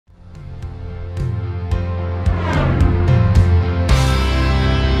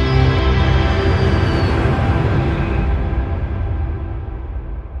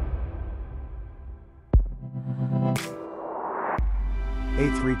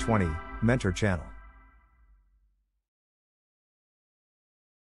A320 Mentor Channel.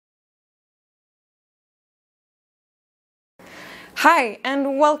 Hi,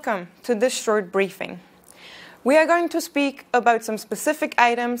 and welcome to this short briefing. We are going to speak about some specific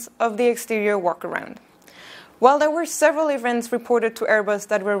items of the exterior walkaround. While there were several events reported to Airbus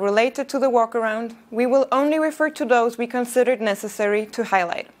that were related to the walkaround, we will only refer to those we considered necessary to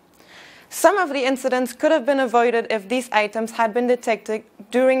highlight. Some of the incidents could have been avoided if these items had been detected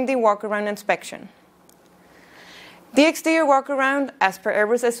during the walkaround inspection. The exterior walkaround, as per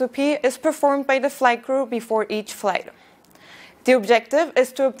Airbus SOP, is performed by the flight crew before each flight. The objective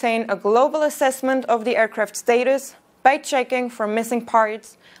is to obtain a global assessment of the aircraft status by checking for missing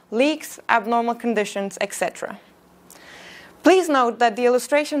parts, leaks, abnormal conditions, etc. Please note that the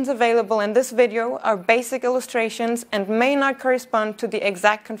illustrations available in this video are basic illustrations and may not correspond to the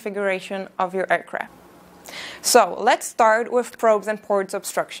exact configuration of your aircraft. So, let's start with probes and ports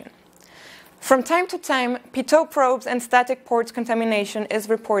obstruction. From time to time, pitot probes and static ports contamination is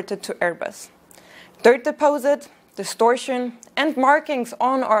reported to Airbus. Dirt deposit, distortion, and markings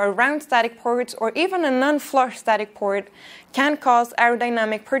on or around static ports or even a non-flush static port can cause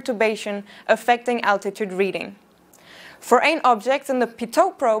aerodynamic perturbation affecting altitude reading. Foreign objects in the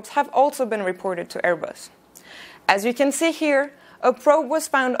pitot probes have also been reported to Airbus. As you can see here, a probe was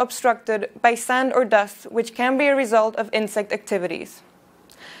found obstructed by sand or dust, which can be a result of insect activities.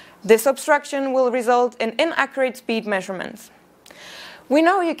 This obstruction will result in inaccurate speed measurements. We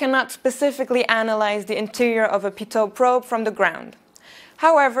know you cannot specifically analyze the interior of a pitot probe from the ground.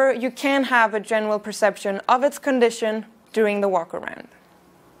 However, you can have a general perception of its condition during the walkaround.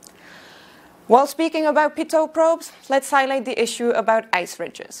 While speaking about pitot probes, let's highlight the issue about ice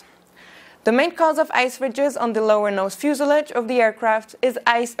ridges. The main cause of ice ridges on the lower nose fuselage of the aircraft is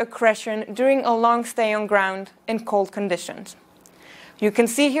ice accretion during a long stay on ground in cold conditions. You can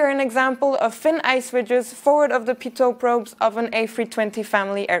see here an example of thin ice ridges forward of the pitot probes of an A320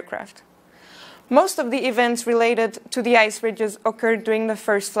 family aircraft. Most of the events related to the ice ridges occurred during the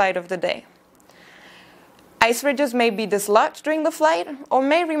first flight of the day. Ice ridges may be dislodged during the flight or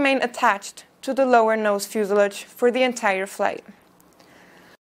may remain attached to the lower nose fuselage for the entire flight.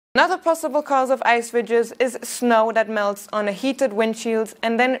 Another possible cause of ice ridges is snow that melts on a heated windshield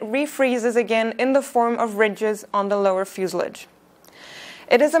and then refreezes again in the form of ridges on the lower fuselage.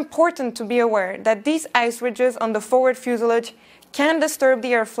 It is important to be aware that these ice ridges on the forward fuselage can disturb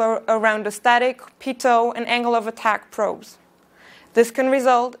the airflow around the static, pitot, and angle of attack probes. This can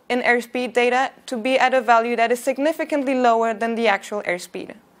result in airspeed data to be at a value that is significantly lower than the actual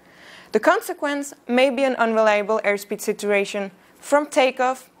airspeed. The consequence may be an unreliable airspeed situation from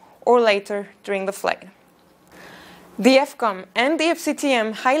takeoff or later during the flight. The FCOM and the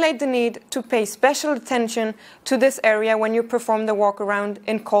FCTM highlight the need to pay special attention to this area when you perform the walkaround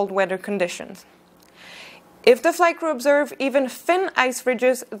in cold weather conditions. If the flight crew observe even thin ice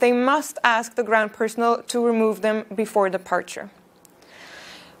ridges, they must ask the ground personnel to remove them before departure.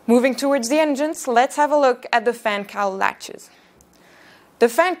 Moving towards the engines, let's have a look at the fan cowl latches. The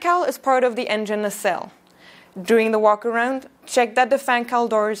fan cowl is part of the engine nacelle. During the walkaround, check that the fan cowl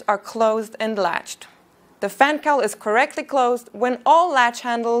doors are closed and latched. The fan cowl is correctly closed when all latch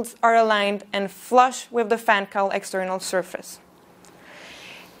handles are aligned and flush with the fan cowl external surface.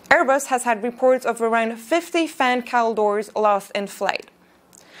 Airbus has had reports of around 50 fan cowl doors lost in flight.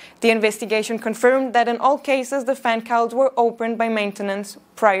 The investigation confirmed that in all cases the fan cowls were opened by maintenance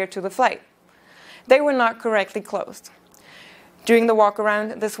prior to the flight. They were not correctly closed. During the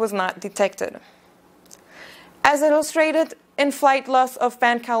walkaround, this was not detected. As illustrated, in-flight loss of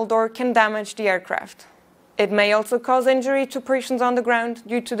fan cowl door can damage the aircraft. It may also cause injury to persons on the ground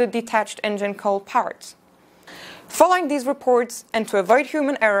due to the detached engine cowl parts. Following these reports and to avoid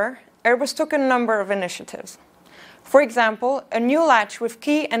human error, Airbus took a number of initiatives. For example, a new latch with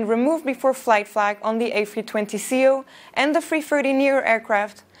key and remove before flight flag on the A320ceo and the A330neo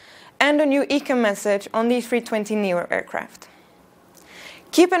aircraft, and a new ECAM message on the A320neo aircraft.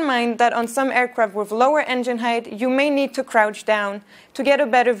 Keep in mind that on some aircraft with lower engine height, you may need to crouch down to get a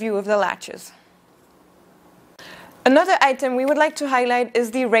better view of the latches. Another item we would like to highlight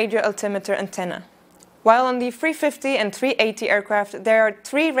is the radio altimeter antenna. While on the 350 and 380 aircraft there are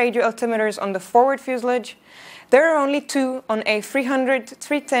 3 radio altimeters on the forward fuselage, there are only 2 on A300,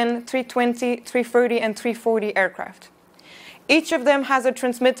 310, 320, 330 and 340 aircraft. Each of them has a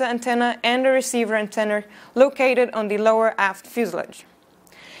transmitter antenna and a receiver antenna located on the lower aft fuselage.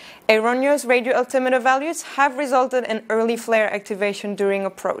 Erroneous radio altimeter values have resulted in early flare activation during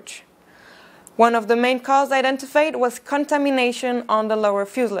approach. One of the main causes identified was contamination on the lower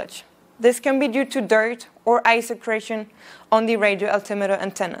fuselage. This can be due to dirt or ice accretion on the radio altimeter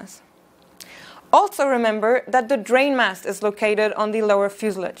antennas. Also remember that the drain mast is located on the lower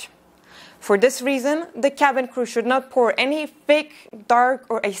fuselage. For this reason, the cabin crew should not pour any thick, dark,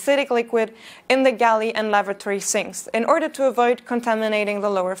 or acidic liquid in the galley and lavatory sinks in order to avoid contaminating the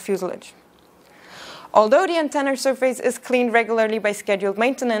lower fuselage. Although the antenna surface is cleaned regularly by scheduled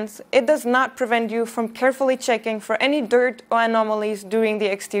maintenance, it does not prevent you from carefully checking for any dirt or anomalies during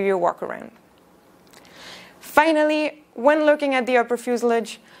the exterior walkaround. Finally, when looking at the upper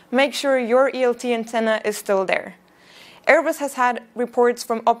fuselage, make sure your ELT antenna is still there. Airbus has had reports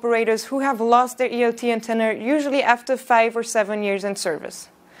from operators who have lost their ELT antenna usually after 5 or 7 years in service.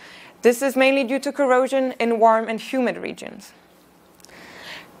 This is mainly due to corrosion in warm and humid regions.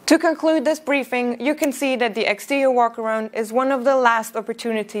 To conclude this briefing, you can see that the exterior walkaround is one of the last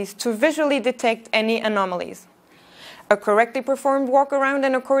opportunities to visually detect any anomalies. A correctly performed walkaround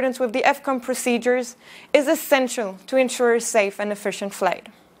in accordance with the FCOM procedures is essential to ensure a safe and efficient flight.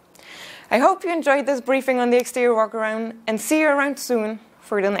 I hope you enjoyed this briefing on the exterior walkaround and see you around soon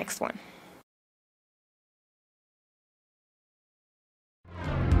for the next one.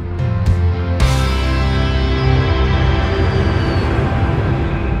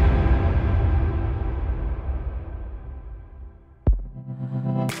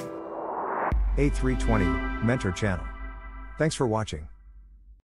 A320 Mentor Channel. Thanks for watching.